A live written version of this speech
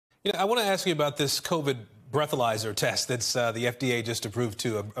I want to ask you about this COVID breathalyzer test that's the FDA just approved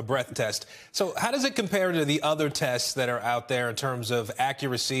to a breath test. So how does it compare to the other tests that are out there in terms of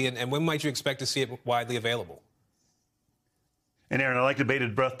accuracy, and when might you expect to see it widely available? And Aaron, I like the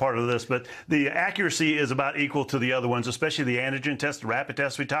bated breath part of this, but the accuracy is about equal to the other ones, especially the antigen test, the rapid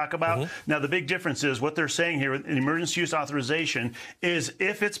test we talk about. Now, the big difference is what they're saying here in emergency use authorization is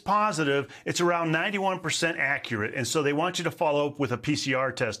if it's positive, it's around 91% accurate. And so they want you to follow up with a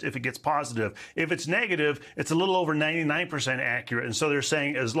PCR test if it gets positive. If it's negative, it's a little over 99% accurate. And so they're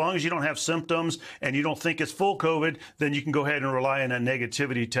saying as long as you don't have symptoms and you don't think it's full COVID, then you can go ahead and rely on a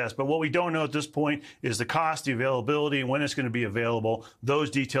negativity test. But what we don't know at this point is the cost, the availability, and when it's going to be available. Those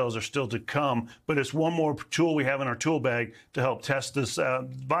details are still to come, but it's one more tool we have in our tool bag to help test this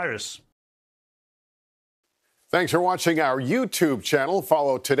virus. Thanks for watching our YouTube channel.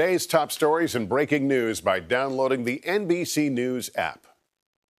 Follow today's top stories and breaking news by downloading the NBC News app.